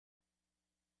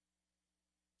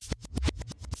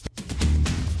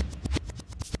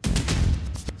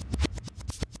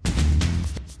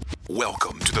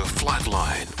Welcome to The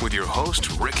Flatline with your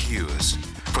host, Rick Hughes.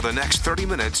 For the next 30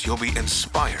 minutes, you'll be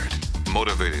inspired,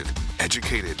 motivated,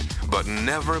 educated, but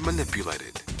never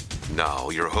manipulated. Now,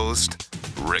 your host,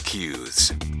 Rick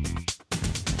Hughes.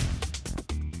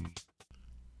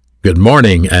 Good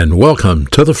morning and welcome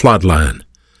to The Flatline.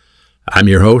 I'm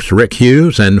your host, Rick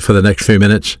Hughes, and for the next few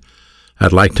minutes,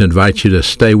 I'd like to invite you to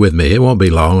stay with me. It won't be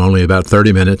long, only about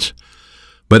 30 minutes.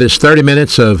 But it's 30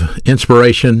 minutes of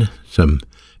inspiration, some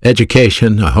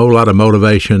education, a whole lot of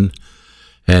motivation,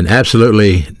 and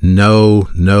absolutely no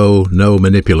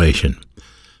manipulation.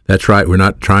 That's right, we're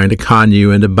not trying to con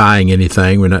you into buying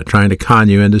anything. We're not trying to con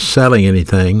you into selling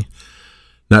anything.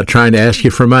 Not trying to ask you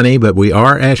for money, but we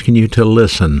are asking you to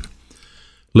listen.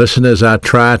 Listen as I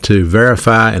try to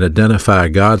verify and identify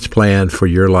God's plan for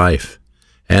your life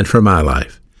and for my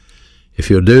life. If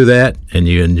you'll do that and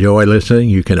you enjoy listening,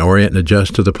 you can orient and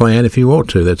adjust to the plan if you want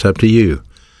to. That's up to you.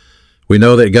 We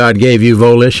know that God gave you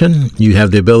volition. You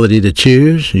have the ability to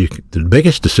choose. The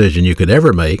biggest decision you could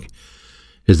ever make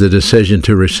is the decision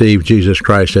to receive Jesus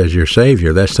Christ as your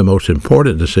Savior. That's the most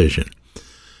important decision.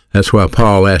 That's why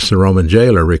Paul asked the Roman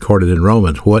jailer, recorded in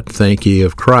Romans, "What think ye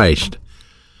of Christ?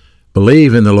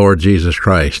 Believe in the Lord Jesus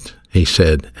Christ," he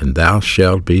said, "and thou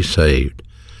shalt be saved."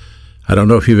 I don't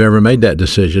know if you've ever made that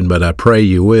decision, but I pray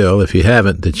you will. If you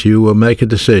haven't, that you will make a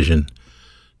decision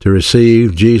to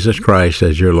receive Jesus Christ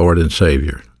as your Lord and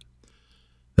Savior.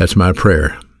 That's my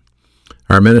prayer.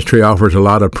 Our ministry offers a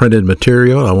lot of printed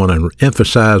material. I want to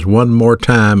emphasize one more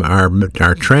time our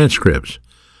transcripts.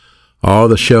 All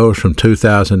the shows from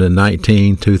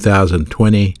 2019,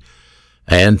 2020,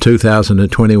 and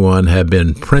 2021 have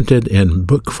been printed in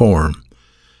book form,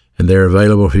 and they're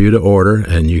available for you to order,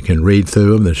 and you can read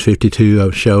through them. There's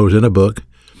 52 shows in a book,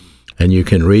 and you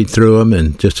can read through them,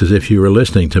 and just as if you were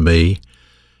listening to me,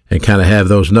 and kind of have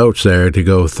those notes there to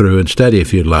go through and study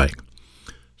if you'd like.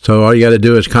 So all you got to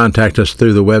do is contact us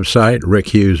through the website,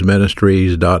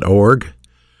 rickhughesministries.org,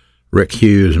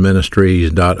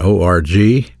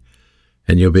 rickhughesministries.org,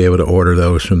 and you'll be able to order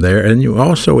those from there. And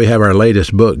we have our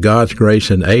latest book, God's Grace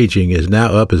in Aging, is now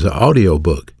up as an audio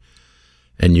book,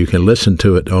 and you can listen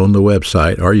to it on the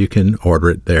website, or you can order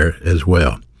it there as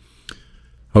well.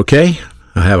 Okay,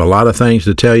 I have a lot of things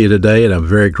to tell you today, and I'm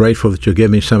very grateful that you'll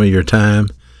give me some of your time.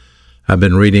 I've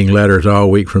been reading letters all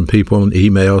week from people, and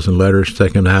emails and letters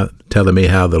telling me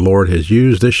how the Lord has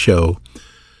used this show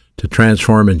to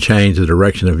transform and change the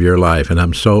direction of your life, and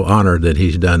I'm so honored that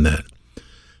He's done that.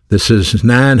 This is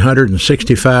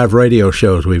 965 radio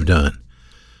shows we've done,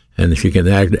 and if you can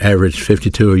average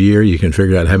 52 a year, you can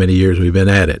figure out how many years we've been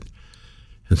at it.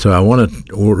 And so I want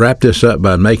to wrap this up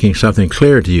by making something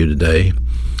clear to you today.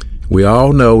 We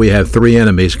all know we have three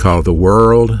enemies called the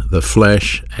world, the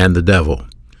flesh, and the devil.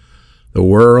 The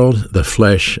world, the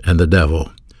flesh, and the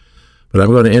devil. But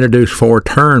I'm going to introduce four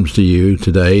terms to you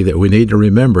today that we need to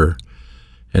remember,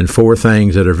 and four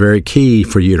things that are very key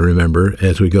for you to remember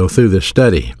as we go through this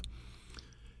study.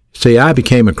 See, I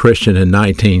became a Christian in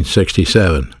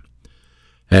 1967,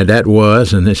 and that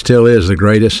was, and it still is, the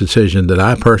greatest decision that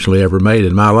I personally ever made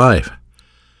in my life.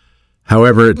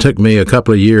 However, it took me a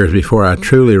couple of years before I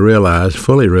fully realized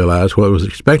what was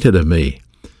expected of me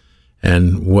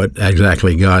and what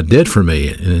exactly God did for me.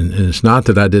 And it's not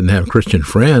that I didn't have Christian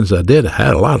friends. I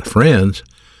had a lot of friends.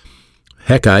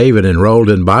 Heck, I even enrolled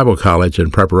in Bible college in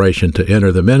preparation to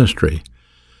enter the ministry.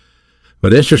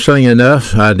 But interestingly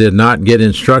enough, I did not get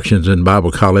instructions in Bible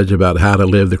college about how to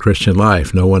live the Christian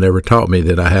life. No one ever taught me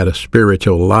that I had a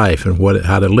spiritual life and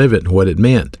how to live it and what it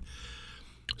meant.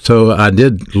 So I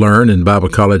did learn in Bible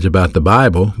college about the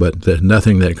Bible, but there's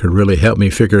nothing that could really help me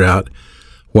figure out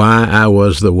why I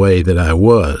was the way that I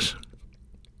was.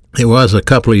 It was a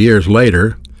couple of years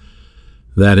later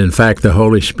that, in fact, the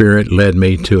Holy Spirit led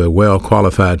me to a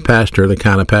well-qualified pastor, the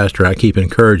kind of pastor I keep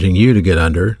encouraging you to get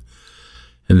under.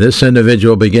 And this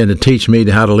individual began to teach me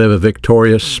how to live a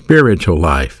victorious spiritual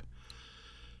life.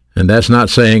 And that's not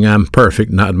saying I'm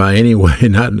perfect, not by any way,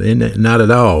 not at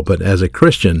all. But as a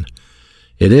Christian,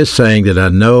 it is saying that I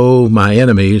know my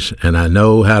enemies and I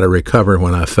know how to recover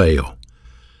when I fail.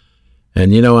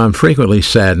 And I'm frequently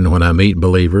saddened when I meet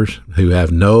believers who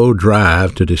have no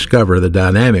drive to discover the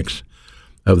dynamics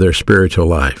of their spiritual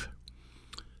life.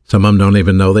 Some of them don't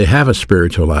even know they have a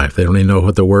spiritual life. They don't even know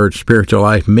what the word spiritual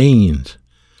life means.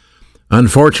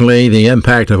 Unfortunately, the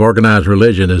impact of organized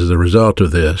religion is the result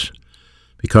of this,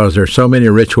 because there are so many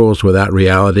rituals without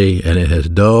reality, and it has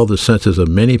dulled the senses of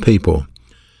many people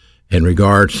in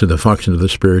regards to the function of the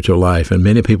spiritual life. And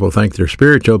many people think they're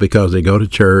spiritual because they go to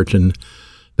church and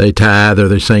they tithe, or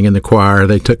they sing in the choir,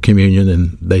 they took communion,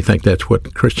 and they think that's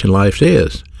what Christian life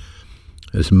is.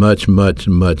 It's much, much,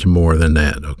 much more than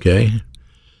that, okay?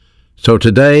 So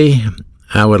today,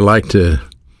 I would like to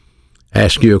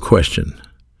ask you a question.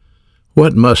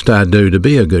 What must I do to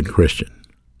be a good Christian?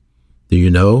 Do you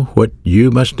know what you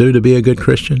must do to be a good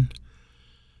Christian?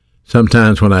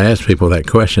 Sometimes when I ask people that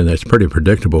question, it's pretty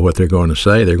predictable what they're going to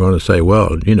say. They're going to say,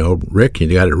 well, Rick,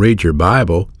 you got to read your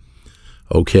Bible.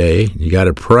 Okay. You got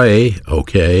to pray.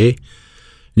 Okay.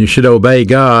 You should obey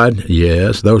God.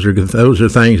 Yes, those are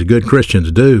things good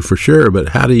Christians do for sure, but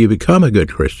how do you become a good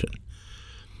Christian?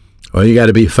 Well, you got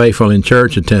to be faithful in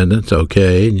church attendance.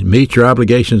 Okay. Meet your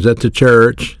obligations at the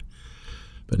church.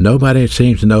 But nobody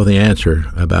seems to know the answer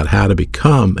about how to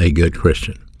become a good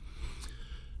Christian.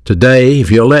 Today, if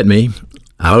you'll let me,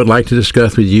 I would like to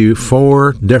discuss with you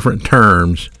 4 different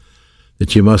terms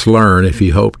that you must learn if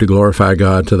you hope to glorify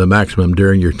God to the maximum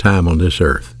during your time on this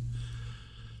earth.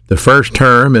 The first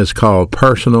term is called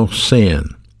personal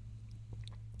sin.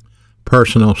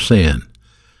 Personal sin.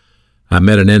 I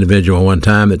met an individual one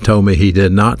time that told me he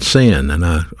did not sin, and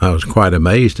I was quite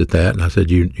amazed at that. And I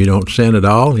said, you don't sin at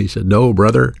all? He said, no,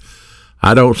 brother,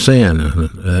 I don't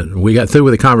sin. We got through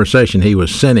with the conversation. He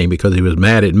was sinning because he was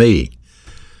mad at me.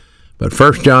 But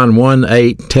 1 John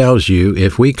 1:8 tells you,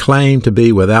 if we claim to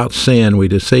be without sin, we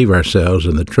deceive ourselves,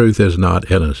 and the truth is not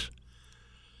in us.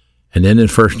 And then in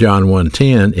 1 John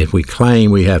 1:10, if we claim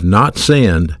we have not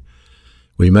sinned,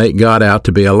 we make God out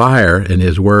to be a liar, and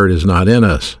his word is not in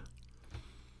us.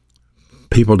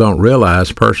 People don't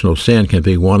realize personal sin can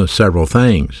be one of several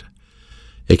things.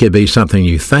 It could be something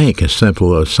you think, as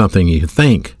simple as something you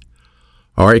think.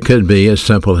 Or it could be as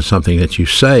simple as something that you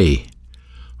say.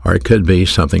 Or it could be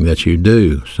something that you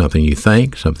do, something you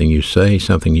think, something you say,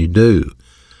 something you do.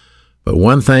 But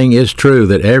one thing is true,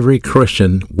 that every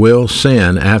Christian will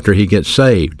sin after he gets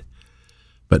saved.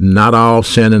 But not all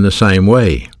sin in the same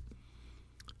way.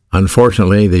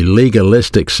 Unfortunately, the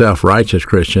legalistic, self-righteous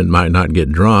Christian might not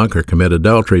get drunk or commit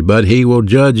adultery, but he will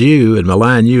judge you and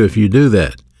malign you if you do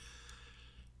that.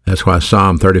 That's why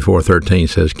Psalm 34:13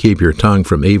 says, keep your tongue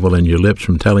from evil and your lips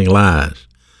from telling lies.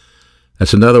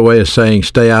 That's another way of saying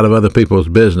stay out of other people's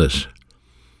business.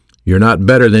 You're not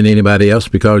better than anybody else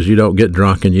because you don't get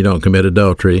drunk and you don't commit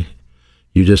adultery.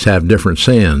 You just have different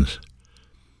sins.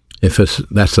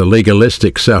 That's the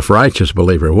legalistic, self-righteous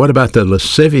believer. What about the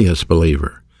lascivious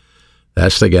believer?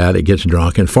 That's the guy that gets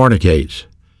drunk and fornicates.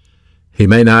 He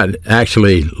may not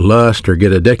actually lust or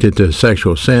get addicted to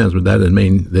sexual sins, but that doesn't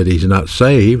mean that he's not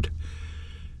saved.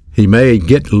 He may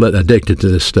get addicted to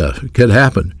this stuff. It could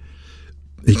happen.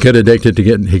 He could get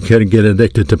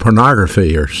addicted to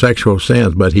pornography or sexual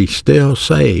sins, but he's still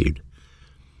saved.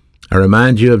 I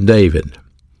remind you of David,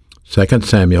 2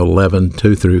 Samuel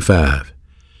 11:2-5.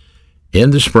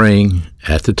 In the spring,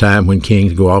 at the time when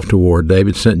kings go off to war,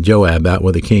 David sent Joab out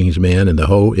with the king's men and the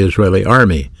whole Israeli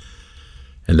army.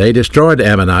 And they destroyed the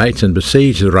Ammonites and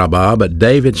besieged Rabbah, but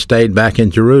David stayed back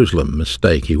in Jerusalem.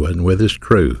 Mistake, he wasn't with his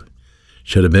crew.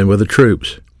 Should have been with the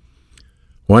troops.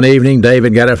 One evening,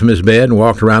 David got up from his bed and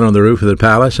walked around on the roof of the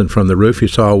palace, and from the roof he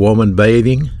saw a woman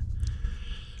bathing.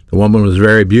 The woman was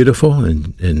very beautiful,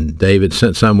 and David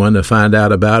sent someone to find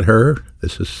out about her.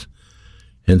 This is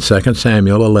in 2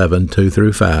 Samuel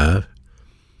 11:2-5.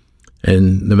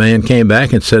 And the man came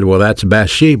back and said, well, that's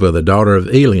Bathsheba, the daughter of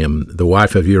Eliam, the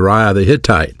wife of Uriah the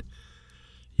Hittite.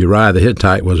 Uriah the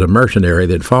Hittite was a mercenary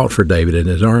that fought for David in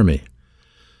his army.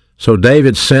 So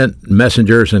David sent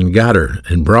messengers and got her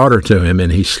and brought her to him,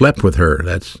 and he slept with her.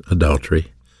 That's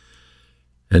adultery.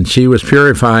 And she was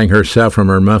purifying herself from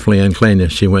her monthly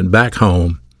uncleanness. She went back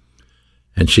home,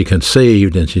 and she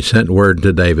conceived, and she sent word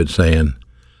to David saying,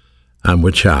 I'm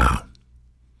with child.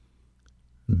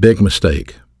 Big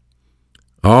mistake.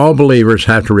 All believers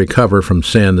have to recover from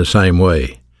sin the same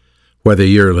way, whether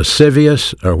you're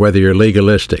lascivious or whether you're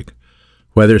legalistic,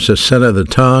 whether it's a sin of the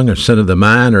tongue or sin of the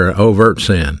mind or overt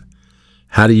sin.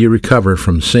 How do you recover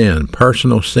from sin,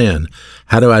 personal sin?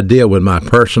 How do I deal with my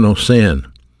personal sin?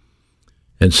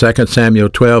 In 2 Samuel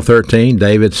 12:13,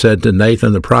 David said to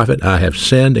Nathan the prophet, I have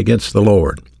sinned against the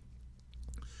Lord.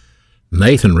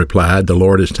 Nathan replied, the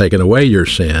Lord has taken away your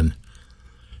sin.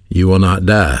 You will not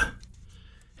die.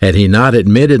 Had he not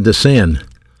admitted the sin,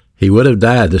 he would have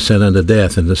died the sin unto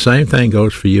death. And the same thing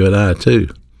goes for you and I too.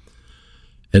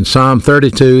 In Psalm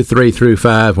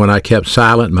 32:3-5, when I kept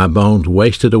silent, my bones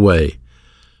wasted away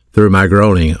through my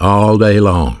groaning all day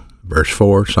long. Verse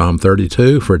 4, Psalm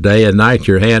 32, for day and night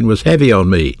your hand was heavy on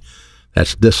me.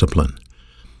 That's discipline.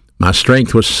 My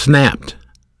strength was sapped,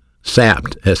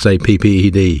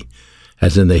 S-A-P-P-E-D,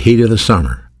 as in the heat of the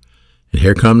summer. And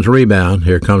here comes rebound.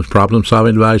 Here comes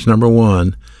problem-solving device number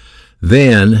 1.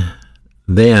 Then,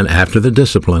 after the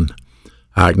discipline,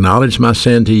 I acknowledged my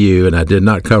sin to you, and I did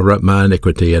not cover up my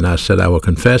iniquity, and I said, I will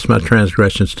confess my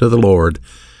transgressions to the Lord,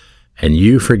 and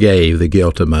you forgave the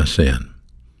guilt of my sin.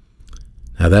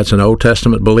 Now, that's an Old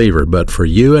Testament believer, but for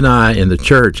you and I in the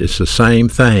church, it's the same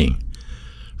thing.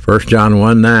 1 John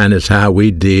 1:9 is how we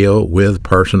deal with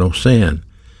personal sin.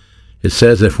 It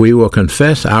says, if we will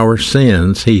confess our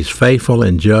sins, he's faithful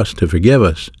and just to forgive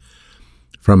us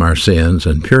from our sins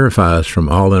and purify us from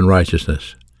all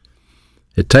unrighteousness.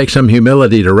 It takes some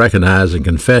humility to recognize and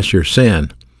confess your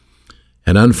sin,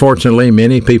 and unfortunately,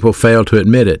 many people fail to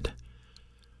admit it.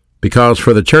 Because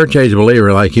for the church-age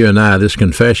believer like you and I, this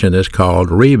confession is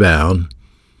called Rebound,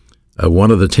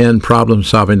 one of the 10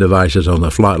 problem-solving devices on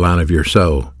the flight line of your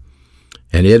soul.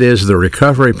 And it is the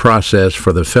recovery process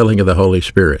for the filling of the Holy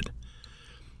Spirit.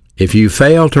 If you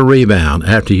fail to rebound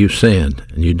after you've sinned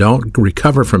and you don't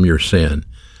recover from your sin,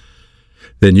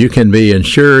 then you can be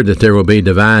assured that there will be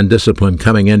divine discipline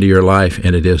coming into your life,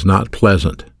 and it is not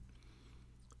pleasant.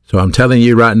 So I'm telling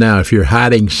you right now, if you're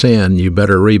hiding sin, you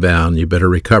better rebound, you better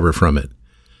recover from it.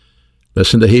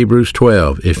 Listen to Hebrews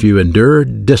 12. If you endure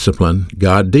discipline,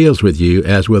 God deals with you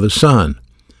as with a son.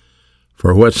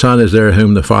 For what son is there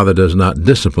whom the Father does not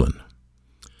discipline?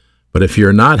 But if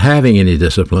you're not having any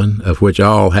discipline, of which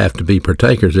all have to be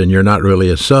partakers, then you're not really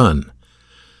a son.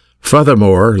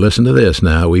 Furthermore, listen to this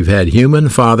now, we've had human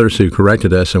fathers who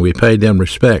corrected us, and we paid them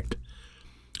respect.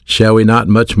 Shall we not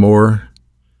much more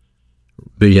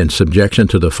be in subjection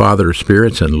to the Father of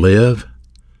spirits and live,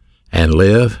 and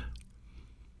live,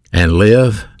 and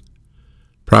live?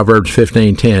 Proverbs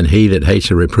 15:10, he that hates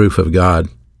the reproof of God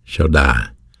shall die.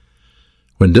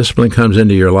 When discipline comes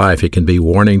into your life, it can be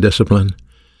warning discipline,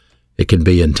 it can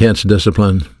be intense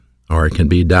discipline, or it can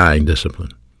be dying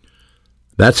discipline.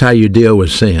 That's how you deal with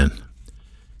sin.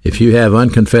 If you have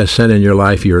unconfessed sin in your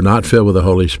life, you're not filled with the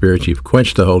Holy Spirit, you've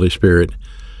quenched the Holy Spirit,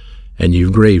 and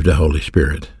you've grieved the Holy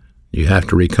Spirit. You have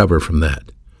to recover from that.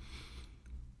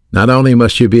 Not only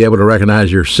must you be able to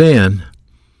recognize your sin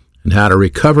and how to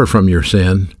recover from your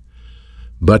sin,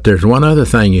 but there's one other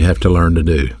thing you have to learn to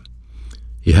do.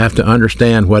 You have to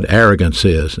understand what arrogance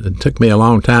is. It took me a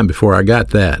long time before I got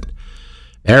that.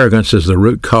 Arrogance is the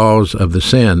root cause of the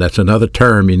sin. That's another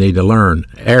term you need to learn.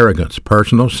 Arrogance,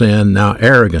 personal sin, now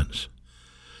arrogance.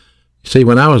 See,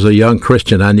 when I was a young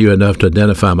Christian, I knew enough to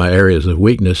identify my areas of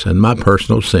weakness and my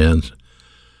personal sins.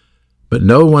 But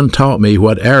no one taught me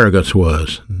what arrogance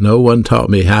was. No one taught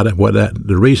me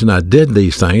the reason I did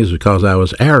these things is because I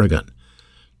was arrogant.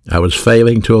 I was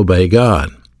failing to obey God.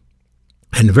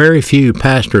 And very few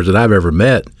pastors that I've ever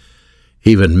met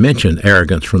even mention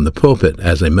arrogance from the pulpit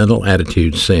as a mental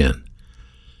attitude sin.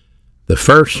 The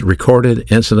first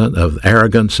recorded incident of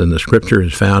arrogance in the Scripture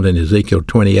is found in Ezekiel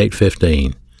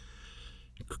 28:15,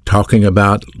 talking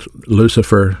about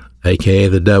Lucifer, a.k.a.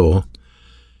 the devil.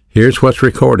 Here's what's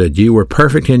recorded. You were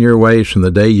perfect in your ways from the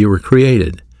day you were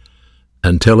created,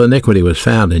 until iniquity was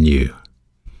found in you.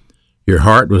 Your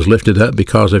heart was lifted up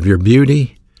because of your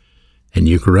beauty, and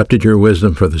you corrupted your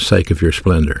wisdom for the sake of your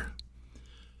splendor.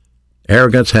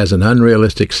 Arrogance has an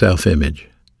unrealistic self-image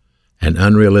and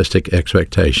unrealistic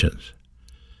expectations.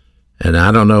 And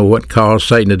I don't know what caused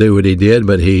Satan to do what he did,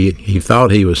 but he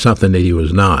thought he was something that he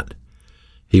was not.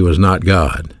 He was not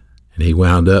God. And he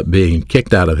wound up being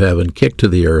kicked out of heaven, kicked to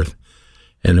the earth,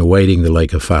 and awaiting the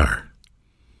lake of fire.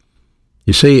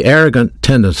 You see, arrogant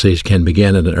tendencies can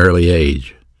begin at an early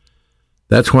age.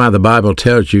 That's why the Bible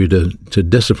tells you to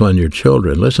discipline your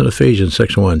children. Listen to Ephesians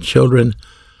 6:1. Children,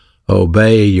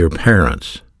 obey your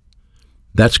parents.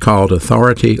 That's called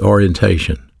authority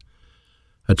orientation.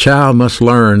 A child must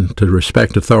learn to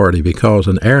respect authority because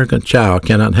an arrogant child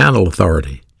cannot handle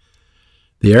authority.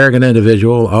 The arrogant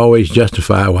individual will always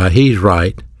justify why he's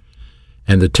right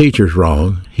and the teacher's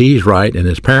wrong. He's right and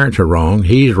his parents are wrong.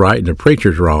 He's right and the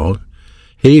preacher's wrong.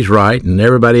 He's right and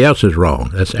everybody else is wrong.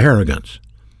 That's arrogance.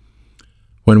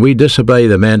 When we disobey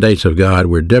the mandates of God,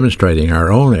 we're demonstrating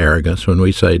our own arrogance when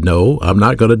we say, no, I'm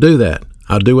not going to do that.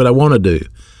 I'll do what I want to do.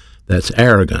 That's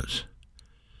arrogance.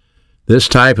 This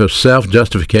type of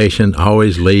self-justification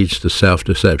always leads to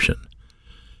self-deception.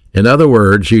 In other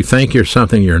words, you think you're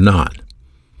something you're not.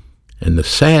 And the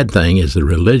sad thing is the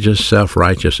religious,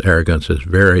 self-righteous arrogance is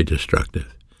very destructive.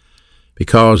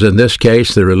 Because in this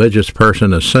case, the religious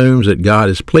person assumes that God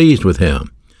is pleased with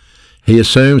him. He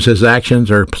assumes his actions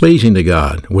are pleasing to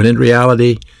God, when in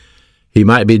reality, he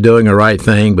might be doing the right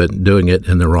thing, but doing it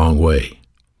in the wrong way.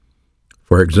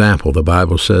 For example, the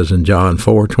Bible says in John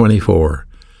 4:24,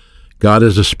 God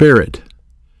is a spirit,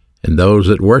 and those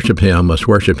that worship him must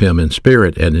worship him in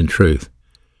spirit and in truth.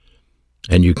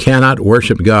 And you cannot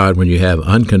worship God when you have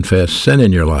unconfessed sin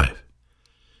in your life.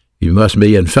 You must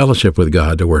be in fellowship with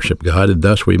God to worship God, and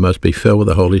thus we must be filled with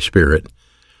the Holy Spirit,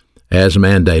 as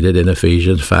mandated in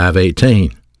Ephesians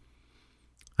 5:18.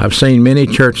 I've seen many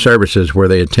church services where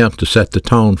they attempt to set the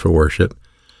tone for worship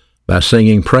by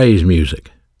singing praise music,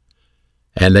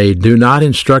 and they do not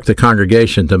instruct the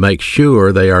congregation to make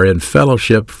sure they are in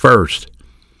fellowship first.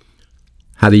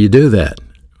 How do you do that?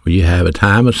 Well, you have a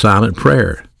time of silent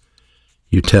prayer.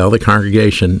 You tell the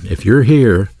congregation, if you're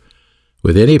here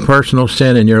with any personal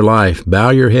sin in your life, bow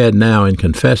your head now and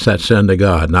confess that sin to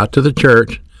God, not to the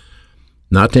church,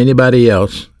 not to anybody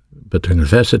else, but to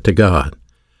confess it to God.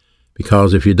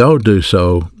 Because if you don't do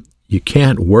so, you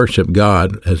can't worship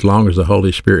God as long as the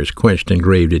Holy Spirit is quenched and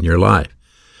grieved in your life.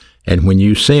 And when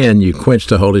you sin, you quench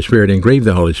the Holy Spirit and grieve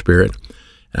the Holy Spirit.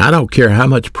 And I don't care how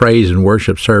much praise and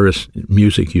worship service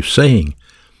music you sing.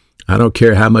 I don't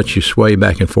care how much you sway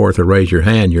back and forth or raise your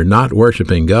hand. You're not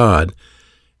worshiping God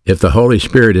if the Holy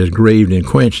Spirit is grieved and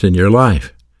quenched in your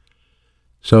life.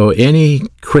 So any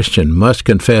Christian must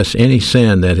confess any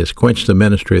sin that has quenched the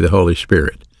ministry of the Holy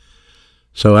Spirit.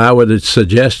 So I would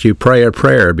suggest you pray a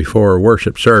prayer before a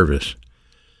worship service.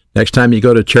 Next time you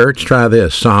go to church, try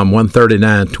this, Psalm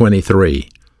 139:23.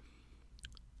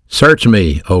 Search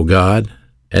me, O God,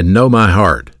 and know my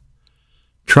heart.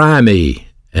 Try me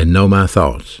and know my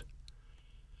thoughts.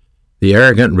 The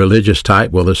arrogant religious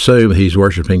type will assume he's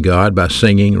worshiping God by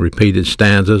singing repeated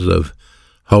stanzas of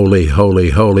holy,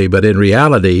 holy, holy, but in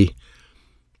reality,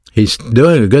 he's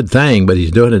doing a good thing, but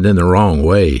he's doing it in the wrong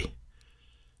way,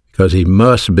 because he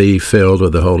must be filled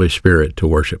with the Holy Spirit to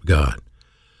worship God.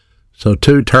 So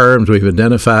 2 terms we've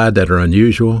identified that are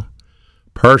unusual: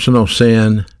 personal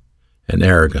sin and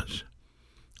arrogance.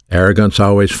 Arrogance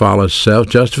always follows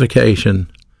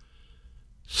self-justification,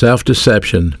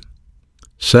 self-deception,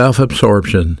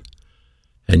 self-absorption,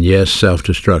 and yes,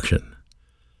 self-destruction.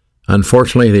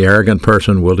 Unfortunately, the arrogant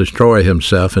person will destroy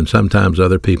himself and sometimes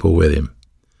other people with him.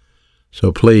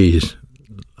 So please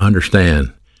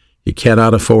understand, you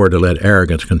cannot afford to let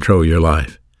arrogance control your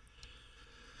life.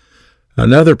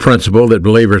 Another principle that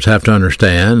believers have to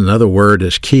understand, another word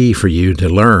that's key for you to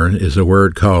learn, is a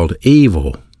word called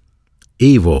evil.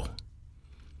 Evil.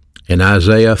 In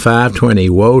Isaiah 5:20,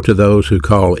 woe to those who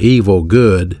call evil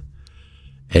good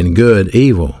and good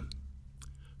evil,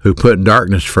 who put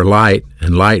darkness for light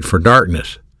and light for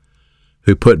darkness,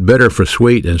 who put bitter for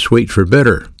sweet and sweet for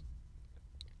bitter.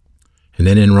 And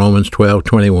then in Romans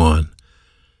 12:21,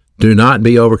 do not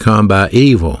be overcome by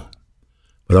evil,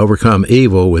 but overcome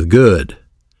evil with good.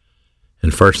 In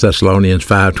 1 Thessalonians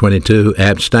 5:22,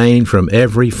 abstain from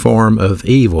every form of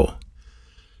evil.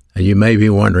 And you may be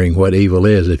wondering what evil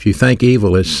is. If you think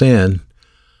evil is sin,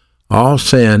 all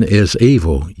sin is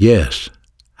evil, yes.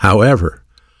 However,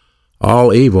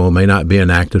 all evil may not be an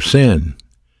act of sin.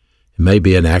 It may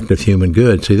be an act of human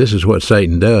good. See, this is what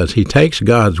Satan does. He takes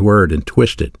God's word and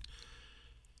twists it.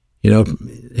 You know,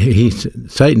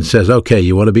 Satan says, okay,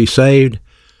 you want to be saved?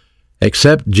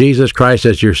 Accept Jesus Christ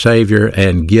as your Savior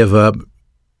and give up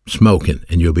smoking,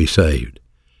 and you'll be saved.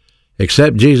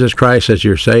 Accept Jesus Christ as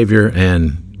your Savior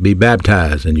and be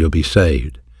baptized, and you'll be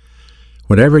saved.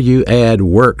 Whenever you add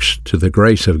works to the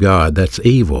grace of God, that's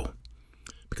evil.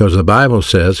 Because the Bible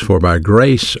says, for by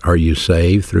grace are you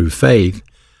saved through faith.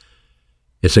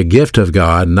 It's a gift of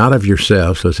God, not of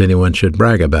yourself, so that anyone should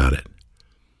brag about it.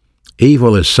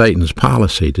 Evil is Satan's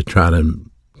policy to try to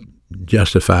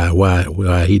justify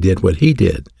why he did what he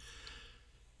did.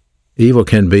 Evil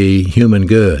can be human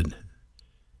good.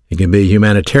 It can be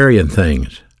humanitarian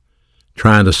things,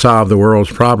 trying to solve the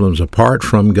world's problems apart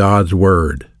from God's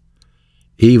word.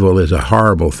 Evil is a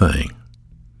horrible thing.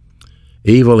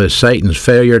 Evil is Satan's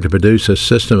failure to produce a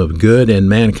system of good in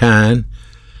mankind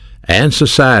and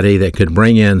society that could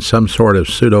bring in some sort of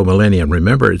pseudo-millennium.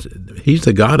 Remember, he's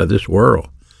the God of this world.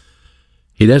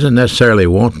 He doesn't necessarily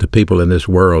want the people in this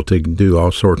world to do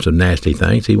all sorts of nasty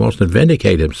things. He wants to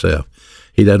vindicate himself.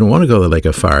 He doesn't want to go to the lake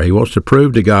of fire. He wants to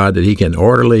prove to God that he can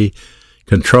orderly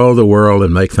control the world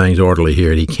and make things orderly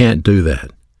here, and he can't do that.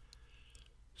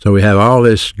 So we have all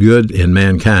this good in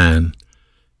mankind,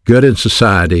 good in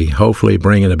society, hopefully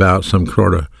bringing about some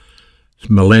sort of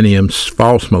millennium,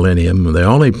 false millennium. The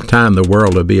only time the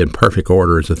world will be in perfect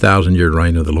order is the 1,000-year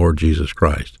reign of the Lord Jesus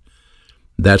Christ.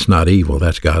 That's not evil.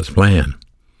 That's God's plan.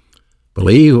 But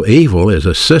evil is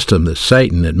a system that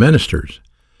Satan administers,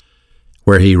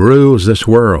 where he rules this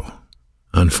world.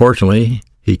 Unfortunately,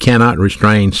 he cannot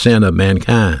restrain sin of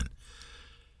mankind,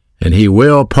 and he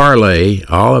will parlay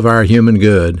all of our human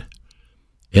good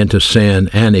into sin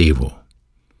and evil.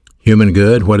 Human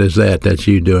good, what is that? That's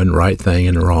you doing the right thing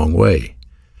in the wrong way.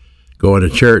 Going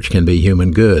to church can be human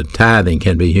good. Tithing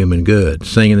can be human good.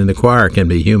 Singing in the choir can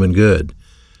be human good.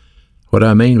 What do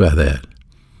I mean by that?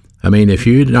 I mean, if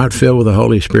you're not filled with the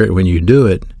Holy Spirit when you do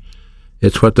it,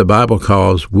 it's what the Bible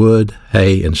calls wood,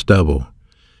 hay, and stubble.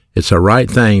 It's a right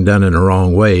thing done in a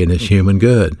wrong way, and it's human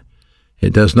good.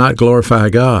 It does not glorify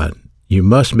God. You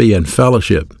must be in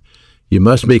fellowship. You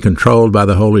must be controlled by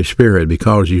the Holy Spirit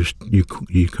because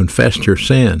you confessed your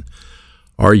sin,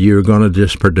 or you're going to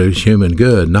just produce human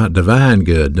good, not divine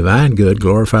good. Divine good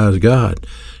glorifies God.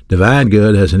 Divine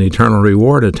good has an eternal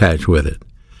reward attached with it.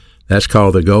 That's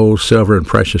called the gold, silver, and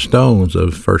precious stones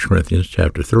of 1 Corinthians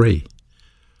chapter 3.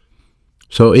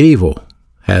 So evil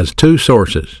has two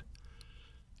sources.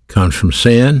 Comes from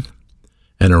sin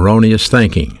and erroneous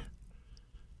thinking.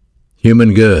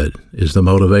 Human good is the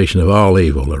motivation of all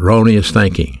evil, erroneous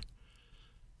thinking.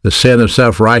 The sin of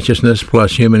self-righteousness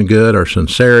plus human good or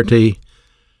sincerity,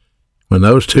 when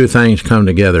those two things come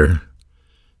together,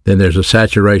 then there's a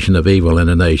saturation of evil in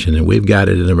a nation, and we've got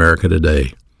it in America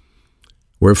today.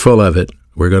 We're full of it.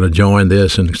 We're going to join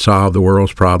this and solve the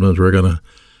world's problems. We're going to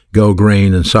go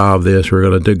green and solve this. We're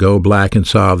going to go black and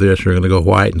solve this. We're going to go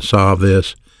white and solve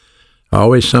this.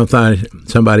 Always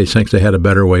somebody thinks they had a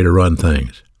better way to run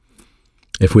things.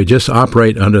 If we just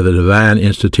operate under the divine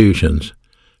institutions,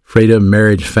 freedom,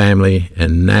 marriage, family,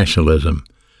 and nationalism,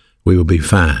 we will be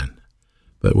fine.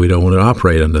 But we don't want to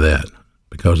operate under that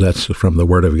because that's from the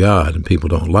Word of God, and people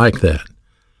don't like that.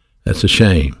 That's a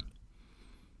shame.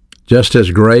 Just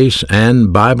as grace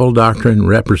and Bible doctrine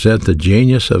represent the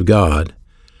genius of God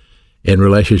in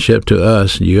relationship to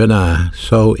us, you and I,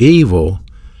 so evil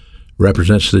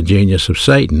represents the genius of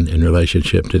Satan in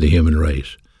relationship to the human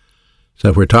race. So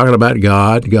if we're talking about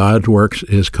God, God's work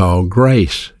is called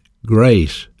grace.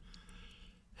 Grace.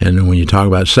 And when you talk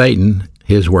about Satan,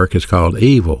 his work is called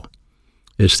evil.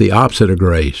 It's the opposite of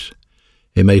grace.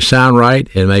 It may sound right,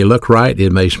 it may look right,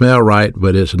 it may smell right,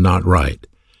 but it's not right.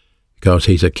 Because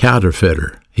he's a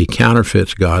counterfeiter. He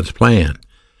counterfeits God's plan.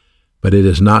 But it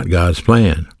is not God's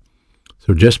plan.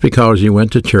 So just because you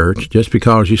went to church, just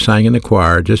because you sang in the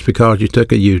choir, just because you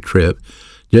took a youth trip,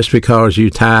 just because you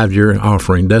tithed your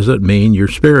offering doesn't mean you're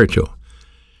spiritual.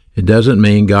 It doesn't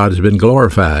mean God has been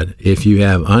glorified if you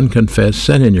have unconfessed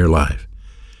sin in your life,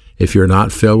 if you're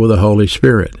not filled with the Holy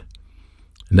Spirit.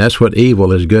 And that's what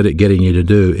evil is good at getting you to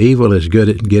do. Evil is good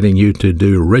at getting you to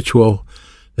do ritual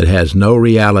that has no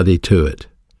reality to it.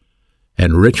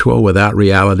 And ritual without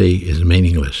reality is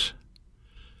meaningless.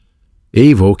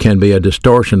 Evil can be a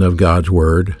distortion of God's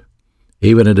Word,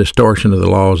 even a distortion of the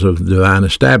laws of divine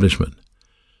establishment.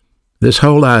 This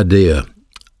whole idea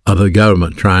of the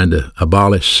government trying to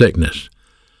abolish sickness,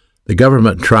 the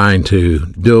government trying to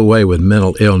do away with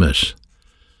mental illness,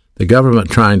 the government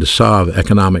trying to solve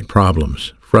economic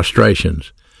problems,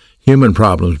 frustrations, human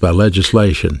problems by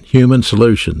legislation, human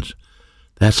solutions,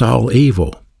 that's all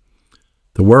evil.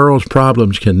 The world's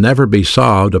problems can never be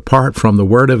solved apart from the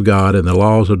Word of God and the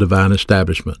laws of divine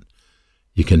establishment.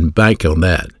 You can bank on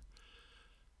that.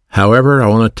 However, I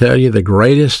want to tell you the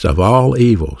greatest of all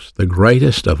evils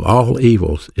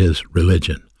is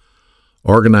religion,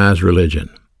 organized religion.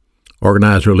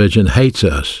 Organized religion hates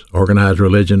us. Organized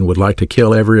religion would like to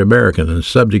kill every American and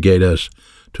subjugate us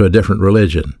to a different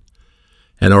religion.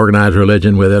 And organized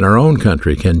religion within our own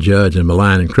country can judge and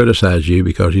malign and criticize you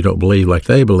because you don't believe like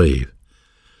they believe.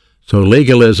 So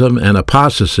legalism and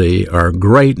apostasy are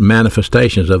great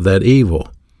manifestations of that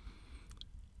evil.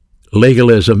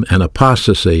 Legalism and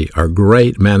apostasy are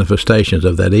great manifestations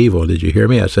of that evil. Did you hear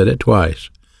me? I said it twice.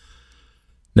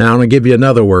 Now I'm going to give you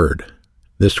another word.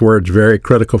 This word's very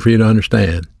critical for you to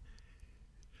understand.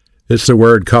 It's the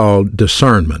word called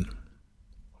discernment.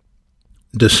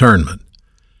 Discernment.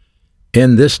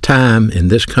 In this time, in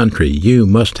this country, you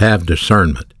must have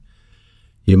discernment.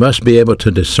 You must be able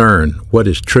to discern what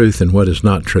is truth and what is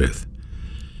not truth.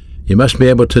 You must be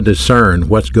able to discern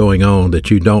what's going on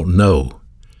that you don't know,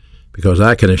 because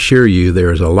I can assure you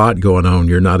there is a lot going on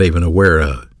you're not even aware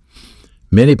of.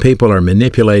 Many people are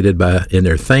manipulated in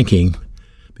their thinking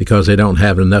because they don't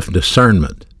have enough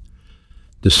discernment.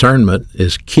 Discernment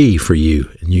is key for you,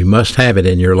 and you must have it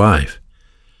in your life.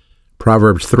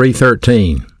 Proverbs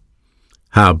 3:13,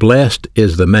 how blessed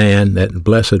is the man, that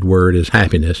blessed word is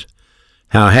happiness,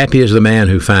 how happy is the man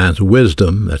who finds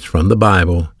wisdom, that's from the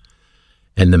Bible,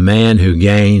 and the man who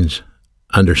gains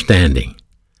understanding.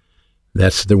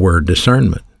 That's the word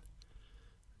discernment.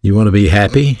 You want to be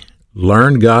happy?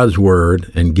 Learn God's Word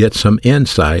and get some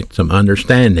insight, some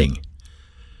understanding.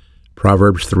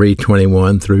 Proverbs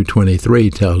 3:21 through 23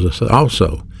 tells us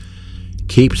also,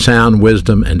 keep sound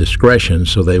wisdom and discretion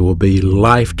so they will be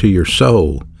life to your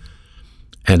soul.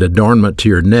 and adornment to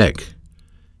your neck.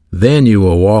 Then you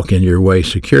will walk in your way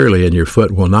securely, and your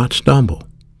foot will not stumble.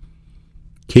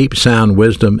 Keep sound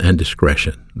wisdom and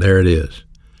discretion. There it is.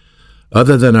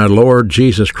 Other than our Lord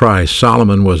Jesus Christ,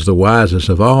 Solomon was the wisest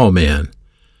of all men,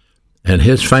 and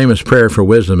his famous prayer for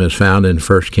wisdom is found in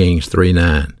 1 Kings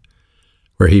 3:9,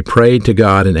 where he prayed to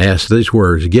God and asked these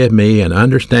words, "Give me an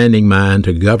understanding mind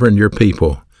to govern your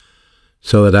people,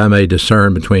 so that I may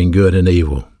discern between good and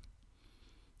evil."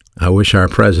 I wish our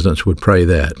presidents would pray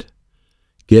that.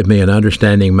 Give me an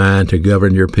understanding mind to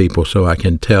govern your people so I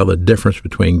can tell the difference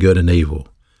between good and evil.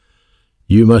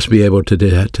 You must be able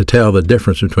to tell the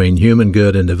difference between human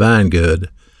good and divine good,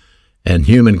 and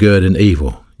human good and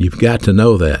evil. You've got to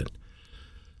know that.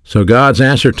 So God's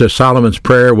answer to Solomon's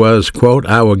prayer was, quote,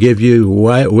 "I will give you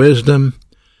wisdom,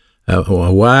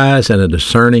 a wise and a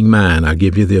discerning mind." I'll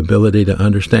give you the ability to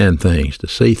understand things, to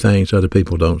see things other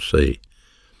people don't see.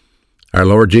 Our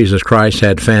Lord Jesus Christ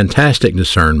had fantastic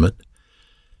discernment,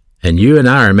 and you and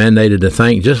I are mandated to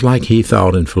think just like he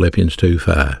thought in Philippians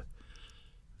 2:5.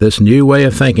 This new way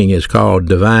of thinking is called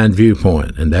divine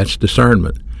viewpoint, and that's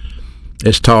discernment.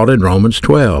 It's taught in Romans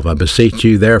 12. "I beseech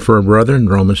you therefore, brethren,"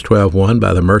 Romans 12:1,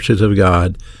 "by the mercies of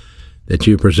God, that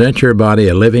you present your body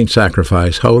a living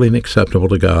sacrifice, holy and acceptable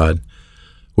to God,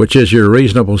 which is your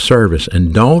reasonable service.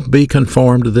 And don't be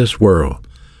conformed to this world,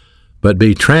 but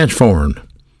be transformed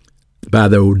by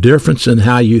the difference in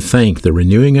how you think, the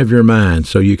renewing of your mind,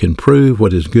 so you can prove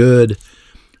what is good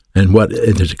and what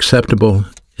is acceptable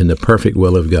in the perfect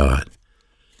will of God."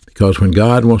 Because when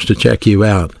God wants to check you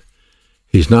out,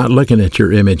 he's not looking at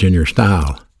your image and your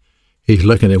style. He's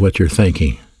looking at what you're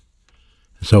thinking.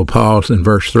 So Paul, in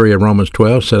verse 3 of Romans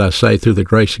 12, said, "I say through the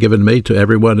grace given me to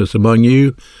everyone that's among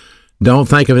you, don't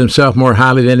think of himself more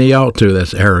highly than he ought to."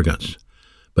 That's arrogance.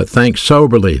 "But think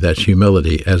soberly," that's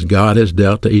humility, "as God has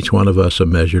dealt to each one of us a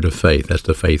measure of faith." That's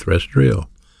the faith rest drill.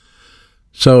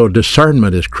 So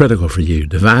discernment is critical for you.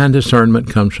 Divine discernment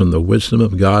comes from the wisdom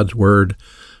of God's Word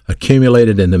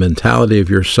accumulated in the mentality of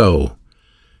your soul.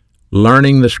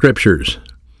 Learning the Scriptures.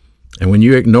 And when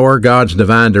you ignore God's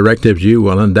divine directives, you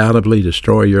will undoubtedly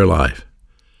destroy your life.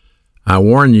 I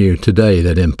warn you today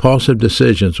that impulsive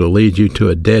decisions will lead you to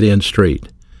a dead-end street.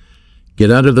 Get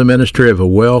under the ministry of a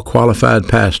well-qualified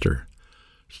pastor.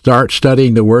 Start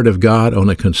studying the Word of God on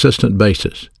a consistent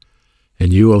basis,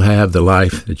 and you will have the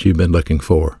life that you've been looking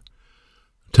for.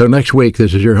 Until next week,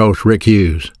 this is your host, Rick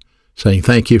Hughes, saying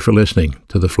thank you for listening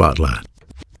to The Flatline.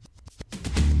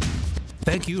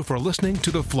 Thank you for listening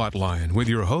to The Flatline with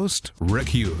your host, Rick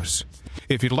Hughes.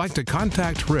 If you'd like to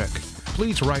contact Rick,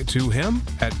 please write to him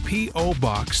at P.O.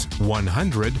 Box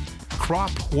 100,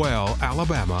 Cropwell,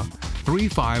 Alabama,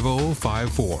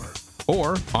 35054,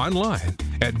 or online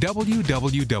at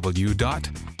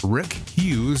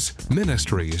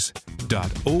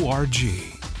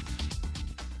www.rickhughesministries.org.